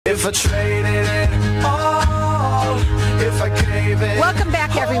if I traded it all, if I gave it. Welcome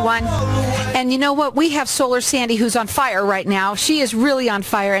back, everyone. And you know what? We have Solar Sandy, who's on fire right now. She is really on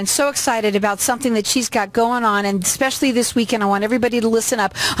fire and so excited about something that she's got going on, and especially this weekend. I want everybody to listen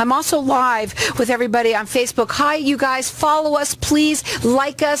up. I'm also live with everybody on Facebook. Hi, you guys. Follow us, please.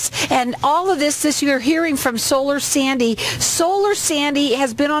 Like us. And all of this you're hearing from Solar Sandy. Solar Sandy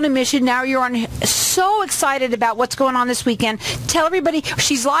has been on a mission. Now you're on. So excited about what's going on this weekend. Tell everybody.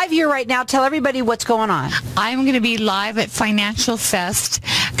 She's live here right now. Tell everybody what's going on. I'm going to be live at Financial Fest.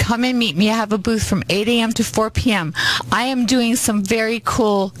 Come and meet me. I have a booth from 8 a.m. to 4 p.m. I am doing some very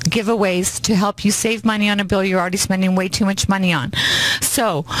cool giveaways to help you save money on a bill you're already spending way too much money on.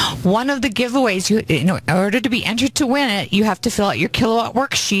 So one of the giveaways, in order to be entered to win it, you have to fill out your kilowatt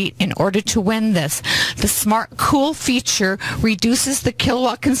worksheet in order to win this. The Smart Cool feature reduces the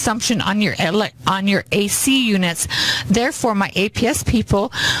kilowatt consumption on your AC units. Therefore, my APS people,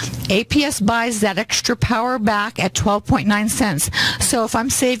 APS buys that extra power back at 12.9 cents. So if I'm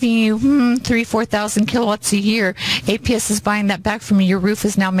saving you 3,000-4,000 kilowatts a year, APS is buying that back from you. Your roof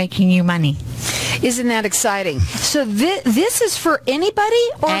is now making you money. Isn't that exciting? So this is for anybody?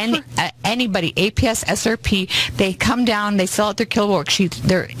 Or anybody. APS, SRP, they come down, they fill out their kilowatt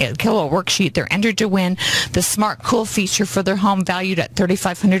worksheet, they're entered to win the Smart Cool feature for their home valued at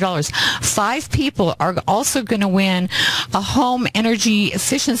 $3,500. 5 people are also going to win a home energy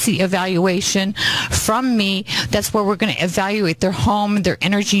efficiency evaluation from me. That's where we're going to evaluate their home, their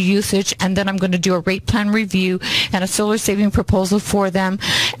energy usage, and then I'm going to do a rate plan review and a solar saving proposal for them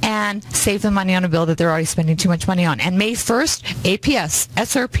and save them money on a bill that they're already spending too much money on. And May 1st, APS,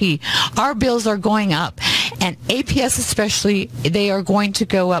 SRP, our bills are going up, and APS especially, they are going to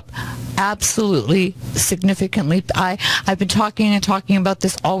go up absolutely significantly. I've been talking about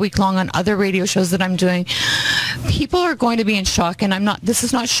this all week long on other radio shows that I'm doing. People are going to be in shock, and this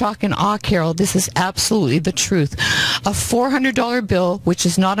is not shock and awe, Carol. This is absolutely the truth. A $400 bill, which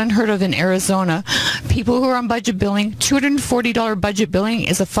is not unheard of in Arizona. People who are on budget billing, $240 budget billing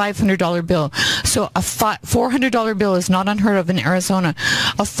is a $500 bill. So a $400 bill is not unheard of in Arizona.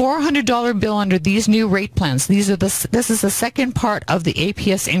 A $400 bill under these new rate plans, this is the second part of the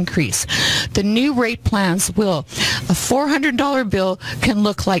APS increase. The new rate plans will, a $400 bill can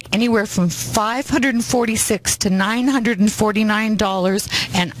look like anywhere from $546 to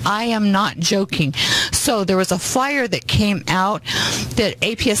 $949, and I am not joking. So there was a flyer that came out that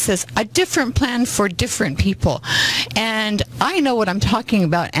APS says a different plan for different people, and I know what I'm talking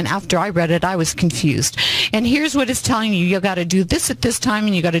about, and after I read it I was confused. And here's what it's telling you: you got to do this at this time,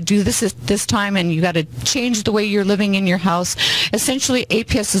 and you got to do this at this time, and you got to change the way you're living in your house. Essentially,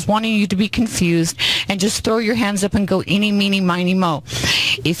 APS is wanting you to be confused and just throw your hands up and go eeny, meeny, miny, mo.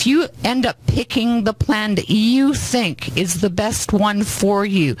 If you end up picking the plan that you think is the best one for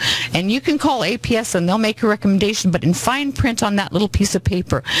you, and you can call APS and they'll make a recommendation, but in fine print on that little piece of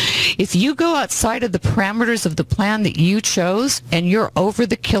paper, if you go outside of the parameters of the plan that you chose and you're over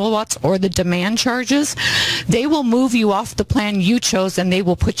the kilowatts or the demand charges, they will move you off the plan you chose and they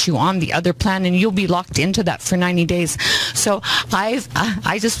will put you on the other plan, and you'll be locked into that for 90 days. So I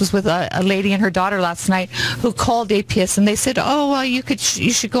just was with a lady and her daughter last night who called APS, and they said, oh, well, you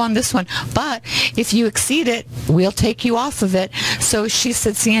should go on this one, but if you exceed it, we'll take you off of it. So she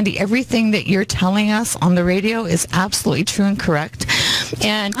said, Sandy, everything that you're telling us on the radio is absolutely true and correct.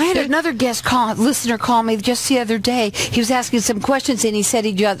 And I had another listener call me just the other day. He was asking some questions, and he said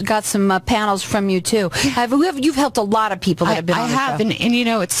he got some panels from you too. You've helped a lot of people that have been on the show. I have, and you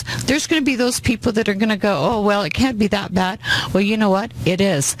know, there's going to be those people that are going to go, oh, well, it can't be that bad. Well, you know what? It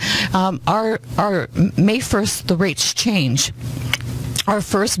is. Our May 1st, the rates change. Our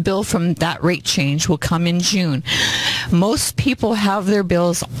first bill from that rate change will come in June. Most people have their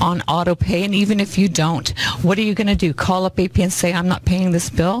bills on auto pay, and even if you don't, what are you going to do? Call up AP and say, I'm not paying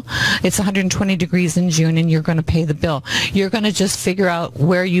this bill? It's 120 degrees in June, and you're going to pay the bill. You're going to just figure out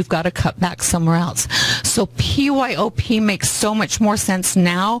where you've got to cut back somewhere else. So PYOP makes so much more sense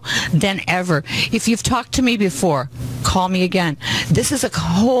now than ever. If you've talked to me before, call me again. This is a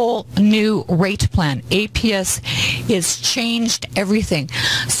whole new rate plan. APS has changed everything.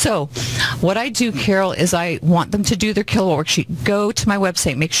 So what I do, Carol, is I want them to do their kilowatt worksheet. Go to my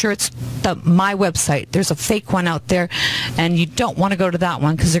website. Make sure it's my website. There's a fake one out there, and you don't want to go to that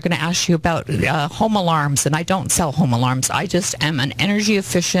one because they're going to ask you about home alarms, and I don't sell home alarms. I just am an energy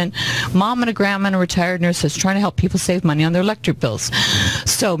efficient mom and a grandma and a retired nurse that's trying to help people save money on their electric bills.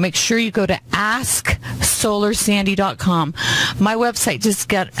 So make sure you go to AskSolarSandy.com. My website just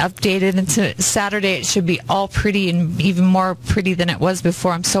got updated, and Saturday it should be all pretty and even more pretty than it was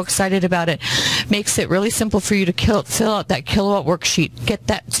before. I'm so excited about it. Makes it really simple for you to fill out that kilowatt worksheet. Get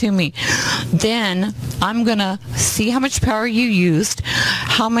that to me. Then I'm going to see how much power you used,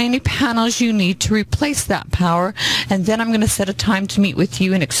 how many panels you need to replace that power, and then I'm going to set a time to meet with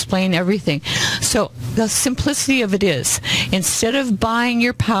you and explain everything. So the simplicity of it is, instead of buying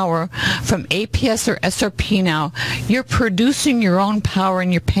your power from APS or SRP now, you're producing your own power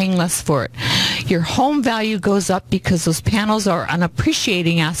and you're paying less for it. Your home value goes up because those panels are an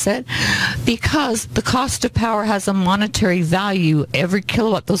appreciating asset, because the cost of power has a monetary value. Every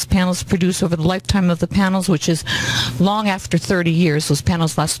kilowatt those panels produce over the lifetime of the panels, which is long after 30 years, those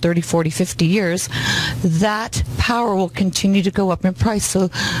panels last 30, 40, 50 years, that power will continue to go up in price. So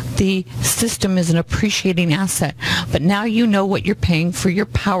the system is an appreciating asset. But now you know what you're paying for your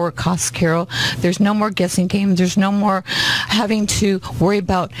power costs, Carol. There's no more guessing game. There's no more having to worry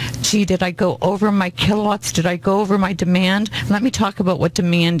about, gee, did I go over my kilowatts? Did I go over my demand? Let me talk about what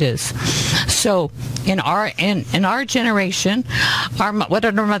demand is. So in our generation, what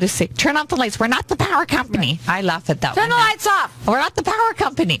did our mothers say? Turn off the lights. We're not the power company. Right. I laugh at that. Turn the lights off. We're not the power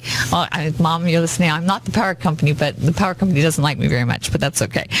company. Well, Mom, you're listening. I'm not the power company, but the power company doesn't like me very much, but that's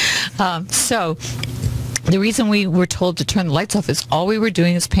okay. So the reason we were told to turn the lights off is all we were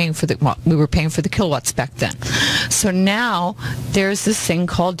doing is paying for the kilowatts back then. So now there's this thing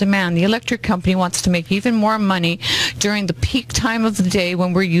called demand. The electric company wants to make even more money during the peak time of the day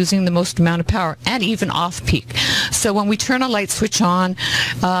when we're using the most amount of power, and even off peak. So when we turn a light switch on,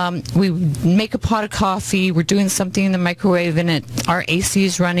 we make a pot of coffee, we're doing something in the microwave, and our AC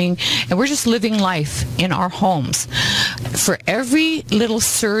is running, and we're just living life in our homes. For every little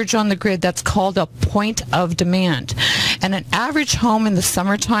surge on the grid, that's called a point of demand. And an average home in the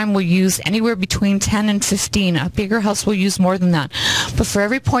summertime will use anywhere between 10 and 15. A bigger house will use more than that. But for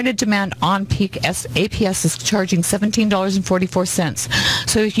every point of demand on peak, APS is charging $17.44.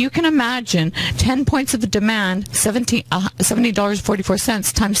 So if you can imagine 10 points of the demand,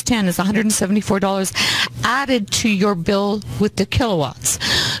 $70.44 times 10 is $174 added to your bill with the kilowatts.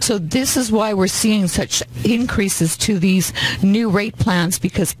 So this is why we're seeing such increases to these new rate plans,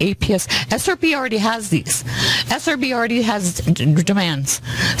 because SRP already has these. SRP already has demands.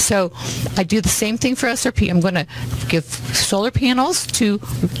 So I do the same thing for SRP. I'm going to give solar panels to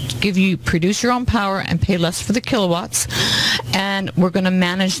produce your own power and pay less for the kilowatts. And we're going to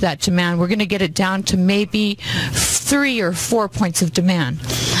manage that demand. We're going to get it down to maybe 3 or 4 points of demand.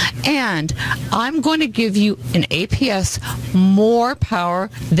 And I'm going to give you in APS more power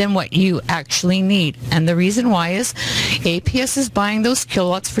than what you actually need. And the reason why is APS is buying those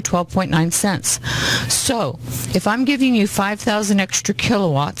kilowatts for 12.9 cents. So if I'm giving you 5,000 extra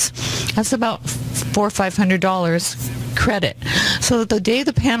kilowatts, that's about $400 or $500 credit. So that the day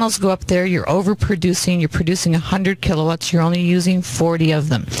the panels go up there, you're overproducing. You're producing 100 kilowatts. You're only using 40 of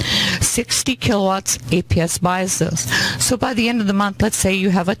them. 60 kilowatts, APS buys those. So by the end of the month, let's say you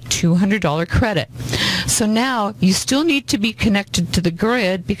have a $200 credit. So now you still need to be connected to the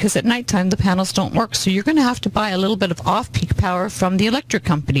grid, because at nighttime the panels don't work. So you're going to have to buy a little bit of off-peak power from the electric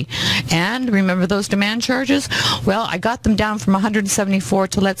company. And remember those demand charges? Well, I got them down from $174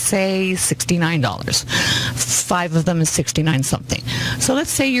 to, let's say, $69. 5 of them is 69 something. So let's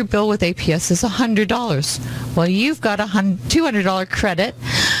say your bill with APS is $100. Well, you've got a $200 credit.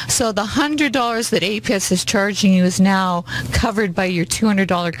 So the $100 that APS is charging you is now covered by your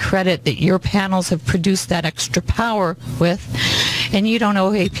 $200 credit that your panels have produced that extra power with, and you don't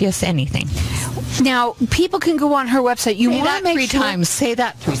owe APS anything. Now, people can go on her website. You want to make three sure... times. Say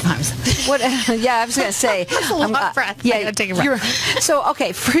that 3 times. What? Yeah, I was going to say. That's a long breath. Yeah, I gotta take a breath. So,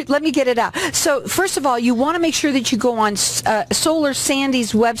 okay, let me get it out. So, first of all, you want to make sure that you go on Solar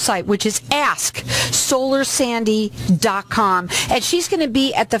Sandy's website, which is AskSolarSandy.com. And she's going to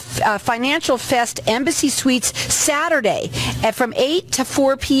be at the Financial Fest Embassy Suites Saturday from 8 to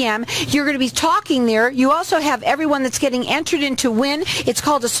 4 p.m. You're going to be talking there. You also have everyone that's getting entered into win. It's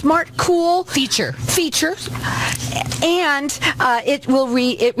called a Smart Cool feature, and it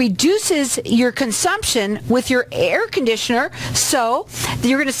reduces your consumption with your air conditioner, so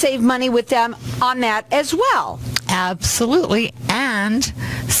you're going to save money with them on that as well. Absolutely. And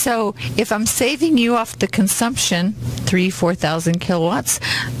so if I'm saving you off the consumption, 4,000 kilowatts,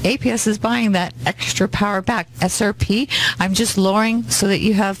 APS is buying that extra power back. SRP, I'm just lowering so that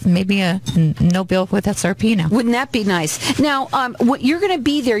you have maybe a no bill with SRP now. Wouldn't that be nice? Now, you're going to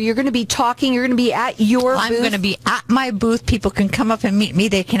be there. You're going to be talking. You're going to be at your booth. I'm going to be at my booth. People can come up and meet me.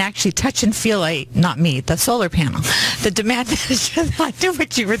 They can actually touch and feel, not me, the solar panel. The demand manager, I knew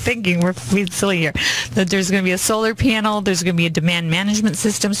what you were thinking. We're being silly here. that there's going to be a solar panel, there's going to be a demand management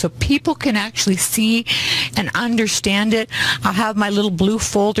system, so people can actually see and understand it. I'll have my little blue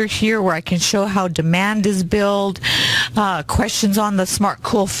folder here where I can show how demand is billed, questions on the Smart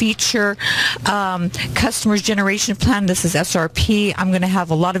Cool feature, customers generation plan. This is SRP. I'm going to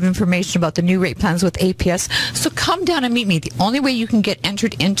have a lot of information about the new rate plans with APS. So come down and meet me. The only way you can get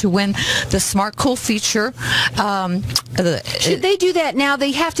entered in to win the Smart Cool feature. Should they do that now?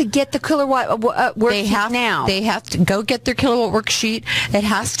 They have to get the kilowatt worksheet now. They have to go get their kilowatt worksheet. It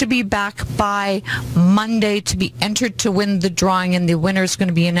has to be back by Monday to be entered to win the drawing, and the winner is going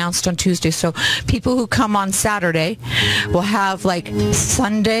to be announced on Tuesday. So people who come on Saturday will have like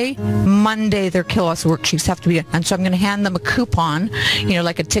Sunday, Monday, their kilowatts worksheets have to be, and so I'm going to hand them a coupon,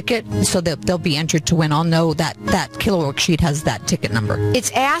 like a ticket, so that they'll be entered to win. I'll know that kilowatt worksheet has that ticket number. It's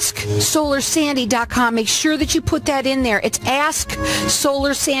AskSolarSandy.com. Make sure that you put that in there. It's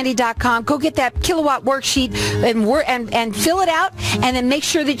AskSolarSandy.com. Go get that kilowatt worksheet and fill it out, and then make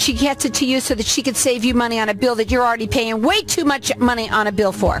sure that she gets it to you so that she can save you money on a bill that you're already paying way too much money on a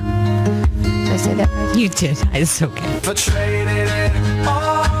bill for. Did I say that right? You did. It's okay. For trading it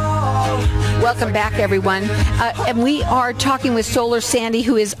all. Welcome back, everyone. And we are talking with Solar Sandy,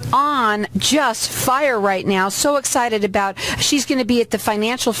 who is on just fire right now. So excited about, she's going to be at the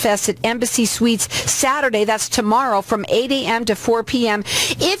Financial Fest at Embassy Suites Saturday. That's tomorrow from 8 a.m. to 4 p.m.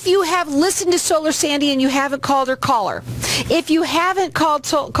 If you have listened to Solar Sandy and you haven't called her, call her. If you haven't called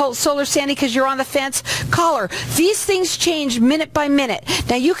Solar Sandy because you're on the fence, call her. These things change minute by minute.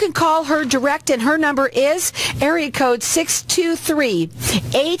 Now, you can call her direct, and her number is area code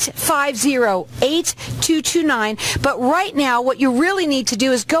 623-850-8229. But right now, what you really need to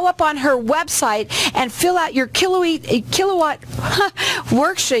do is go up on her website and fill out your kilowatt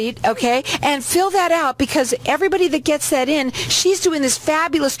worksheet, okay? And fill that out, because everybody that gets that in, she's doing this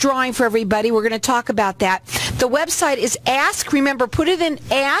fabulous drawing for everybody. We're going to talk about that. The website is remember, put it in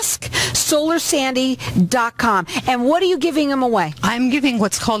AskSolarSandy.com. And what are you giving them away? I'm giving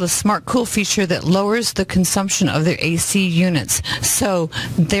what's called a Smart Cool feature that lowers the consumption of their AC units. So,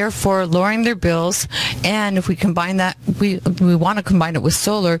 therefore, lowering their bills. And if we combine that, we want to combine it with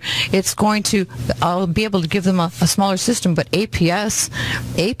solar, it's going to, I'll be able to give them a smaller system. But APS,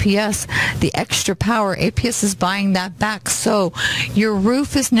 the extra power, APS is buying that back. So, your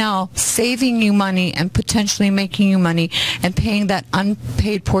roof is now saving you money and potentially making you money, and paying that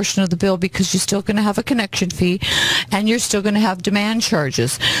unpaid portion of the bill, because you're still going to have a connection fee and you're still going to have demand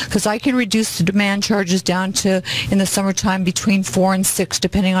charges, because I can reduce the demand charges down to, in the summertime, between 4 and 6,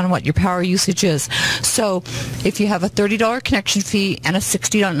 depending on what your power usage is. So if you have a $30 connection fee and a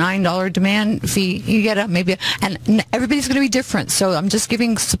 $69 demand fee, you get and everybody's going to be different, so I'm just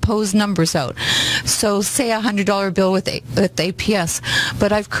giving supposed numbers out. So say a $100 bill with APS,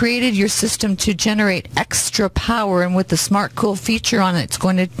 but I've created your system to generate extra power, and with the Smart Cool feature on it, it's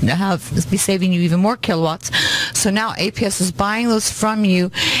going to be saving you even more kilowatts. So now APS is buying those from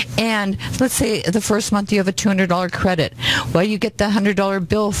you, and let's say the first month you have a $200 credit. Well, you get the $100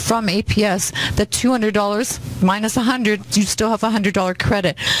 bill from APS. The $200 minus $100, you still have a $100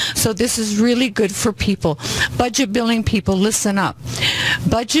 credit. So this is really good for people. Budget billing people, listen up.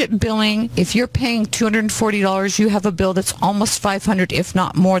 Budget billing, if you're paying $240, you have a bill that's almost $500, if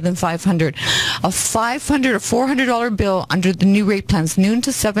not more than $500. A $500 or $400 bill under the new rate plans, noon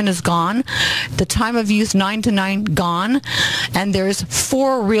to 7 is gone. The time of use 9 to 9 gone, and there's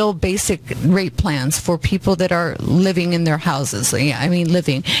 4 real basic rate plans for people that are living in their houses.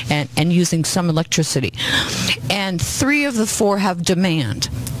 Living and using some electricity, and 3 of the 4 have demand.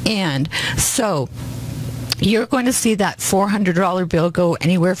 And so you're going to see that $400 bill go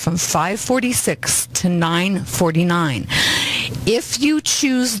anywhere from $546 to $949. If you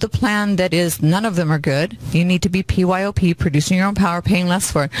choose the plan that is, none of them are good, you need to be PYOP, producing your own power, paying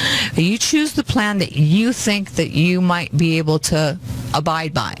less for it. You choose the plan that you think that you might be able to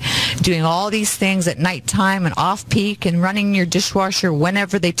abide by, doing all these things at nighttime and off-peak and running your dishwasher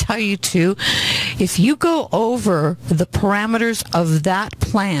whenever they tell you to. If you go over the parameters of that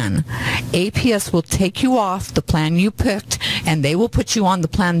plan, APS will take you off the plan you picked, and they will put you on the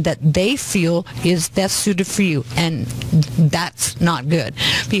plan that they feel is best suited for you. And that's not good,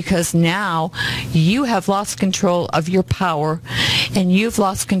 because now you have lost control of your power, and you've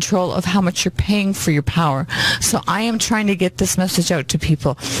lost control of how much you're paying for your power. So I am trying to get this message out to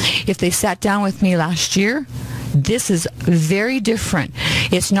people. If they sat down with me last year, This is very different.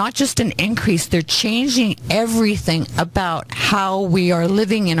 It's not just an increase. They're changing everything about how we are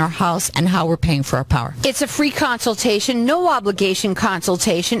living in our house and how we're paying for our power. It's a free consultation, no obligation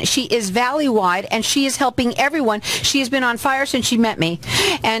consultation. She is valley-wide, and she is helping everyone. She has been on fire since she met me.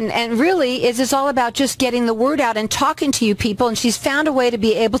 And really, it's all about just getting the word out and talking to you people, and she's found a way to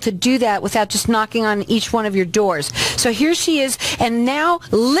be able to do that without just knocking on each one of your doors. So here she is, and now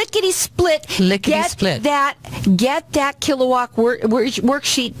lickety-split, get that kilowatt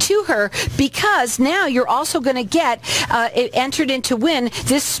worksheet to her, because now you're also going to get entered in to win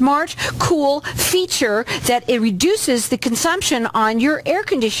this smart, cool feature that it reduces the consumption on your air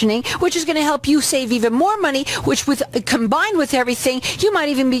conditioning, which is going to help you save even more money, which combined with everything, you might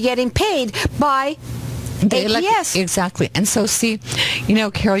even be getting paid by APS. Exactly. And so, see,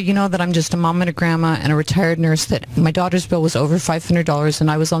 Carol, you know that I'm just a mom and a grandma and a retired nurse, that my daughter's bill was over $500, and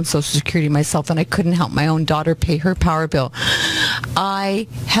I was on Social Security myself, and I couldn't help my own daughter pay her power bill. I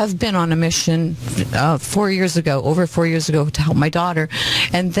have been on a mission over 4 years ago to help my daughter,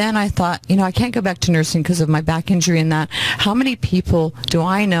 and then I thought, I can't go back to nursing because of my back injury and that. How many people do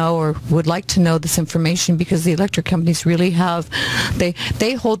I know or would like to know this information? Because the electric companies really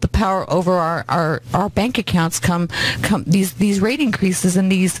they hold the power over our bank accounts come these rate increases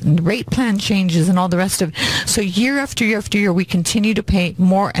and these rate plan changes and all the rest of it. So year after year after year, we continue to pay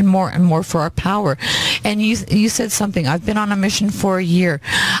more and more and more for our power. And you said something. I've been on a mission for a year.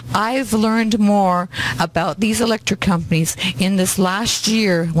 I've learned more about these electric companies in this last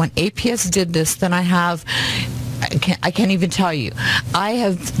year when APS did this than I have. I can't even tell you. I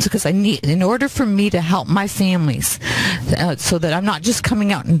have, because in order for me to help my families, so that I'm not just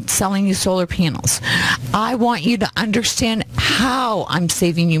coming out and selling you solar panels, I want you to understand how I'm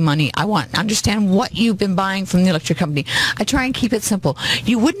saving you money. I want to understand what you've been buying from the electric company. I try and keep it simple.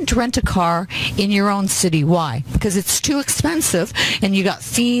 You wouldn't rent a car in your own city. Why? Because it's too expensive, and you got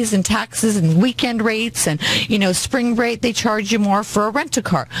fees and taxes and weekend rates, and spring break, they charge you more for a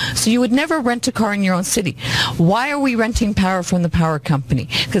rent-a-car. So you would never rent a car in your own city. Why are we renting power from the power company?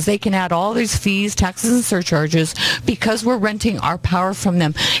 Because they can add all these fees, taxes, and surcharges, because we're renting our power from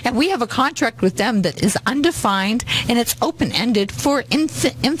them. And we have a contract with them that is undefined, and it's open-ended for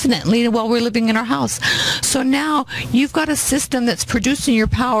infinitely while we're living in our house. So now you've got a system that's producing your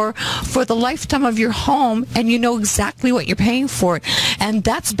power for the lifetime of your home, and you know exactly what you're paying for it. And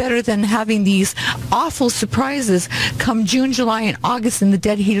that's better than having these awful surprises come June, July, and August in the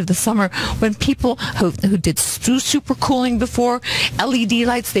dead heat of the summer, when people who did super cooling before, LED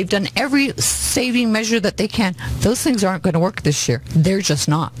lights, they've done every saving measure that they can. Those things aren't going to work this year. They're just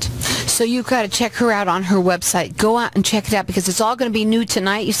not. So you've got to check her out on her website. Go out and check it out, because it's all going to be new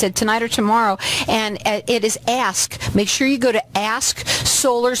tonight. You said tonight or tomorrow. And it is Ask. Make sure you go to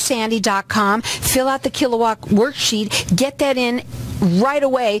AskSolarSandy.com. Fill out the kilowatt worksheet. Get that in right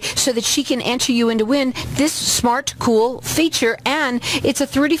away so that she can enter you in to win this smart, cool feature. And it's a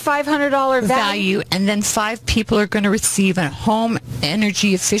 $3,500 value. And then 5 people are going to receive a home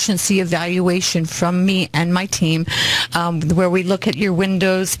energy efficiency evaluation from me and my team, where we look at your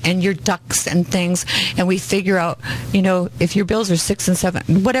windows and your ducts and things, and we figure out, if your bills are 6 and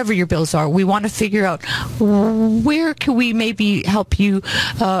 7, whatever your bills are, we want to figure out where can we maybe help you.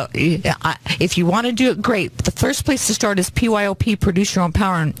 If you want to do it, great. But the first place to start is PYOP, produce your own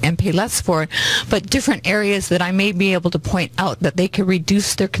power, and pay less for it. But different areas that I may be able to point out that they can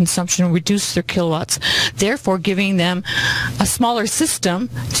reduce their consumption, reduce their kilowatts, therefore giving them a smaller system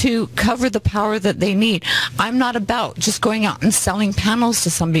to cover the power that they need. I'm not about just going out and selling panels to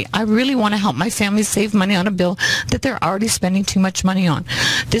somebody. I really want to help my family save money on a bill that they're already spending too much money on.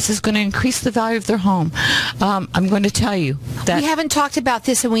 This is going to increase the value of their home. I'm going to tell you that we haven't talked about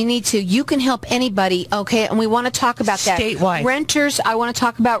this, and we need to. You can help anybody, okay? And we want to talk about that. Statewide. Renters. I want to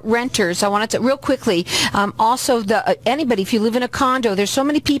talk about renters. I want to real quickly. Also, anybody. If you live in a condo, there's so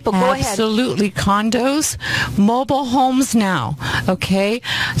many people. Go ahead. Absolutely, condos, mobile homes now. Okay,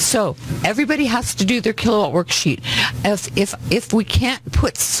 so everybody has to do their kilowatt worksheet. If we can't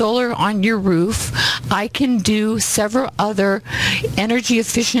put solar on your roof, I can do several other energy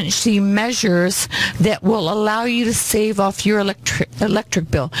efficiency measures that will allow you to save off your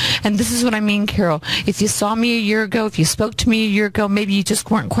electric bill. And this is what I mean, Carol. If you saw me a year ago, if you spoke to me a year ago, maybe you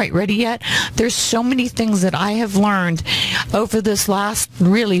just weren't quite ready yet. There's so many things that I have learned over this last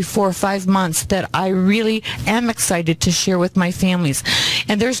really 4 or 5 months that I really am excited to share with my families.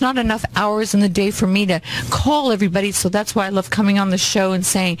 And there's not enough hours in the day for me to call everybody, so that's why I love coming on the show and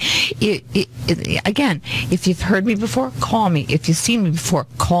saying, again, if you've heard me before, call me. If you've seen me before,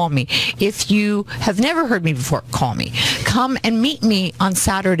 call me. If you have never heard me before, call me. come and meet me on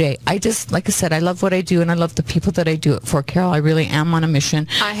Saturday. I just, like I said, I love what I do, and I love the people that I do it for, Carol. I really am on a mission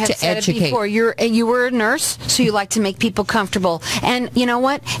I have to said educate. it before. You were a nurse, so you like to make people comfortable. And you know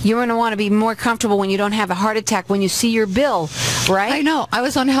what? You're going to want to be more comfortable when you don't have a heart attack, when you see your bill, right? I know. I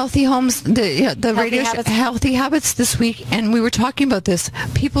was on Healthy Homes, the radio show, Healthy Habits this week, and we were talking about this.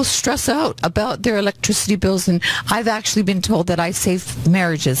 People stress out about their electricity bills, and I've actually been told that I save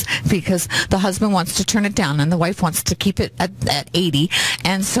marriages because the husband wants to turn it down and the wife wants to keep it at 80,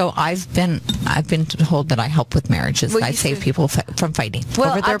 and so I've been told that I help with marriages. Well, I save people from fighting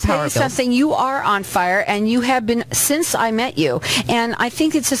well, over their I'll tell power you bills. something. You are on fire, and you have been since I met you. And I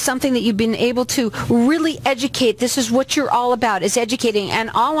think it's just something that you've been able to really educate. This is what you're all about, is educating. And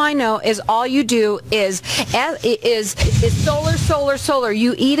all I know is all you do is solar, solar, solar.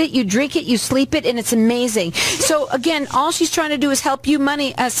 You eat it, you drink it, you sleep it, and it's amazing. So again, all she's trying to do is help you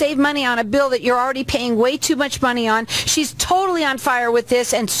save money on a bill that you're already paying way too much money on. She's totally on fire with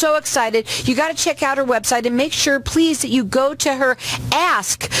this and so excited. You got to check out her website and make sure, please, that you go to her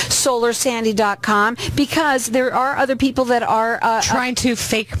AskSolarSandy.com, because there are other people that are trying to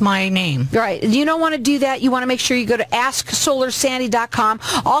fake my name. Right. You don't want to do that. You want to make sure you go to AskSolarSandy.com.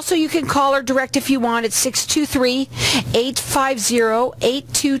 Also, you can call her direct if you want. It's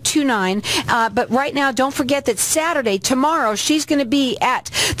 623-850-8229. But right now, don't forget that Saturday, tomorrow, she's going to be at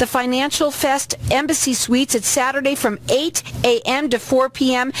the Financial Fest Embassy Suites. It's Saturday from 8 a.m. to 4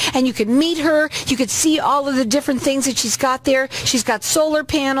 p.m. And you can meet her. You can see all of the different things that she's got there. She's got solar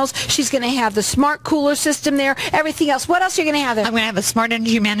panels. She's going to have the smart cooler system there. Everything else. What else are you going to have there? I'm going to have a smart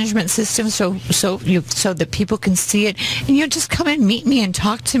energy management system so that people can see it. And just come and meet me and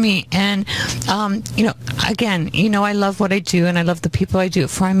talk to me. And, again, I love what I do, and I love the people I do it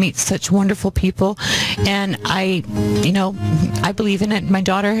for. I meet such wonderful people, and I believe in it. My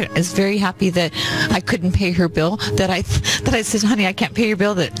daughter is very happy that I couldn't pay her bill, that I said, honey, I can't pay your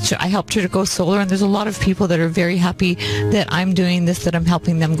bill, that I helped her to go solar. And there's a lot of people that are very happy that I'm doing this, that I'm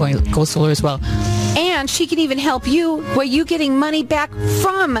helping them go solar as well. And she can even help you where you getting money back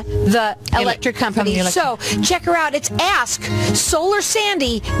from the electric company. So check her out. It's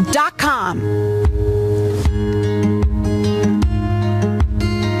AskSolarSandy.com.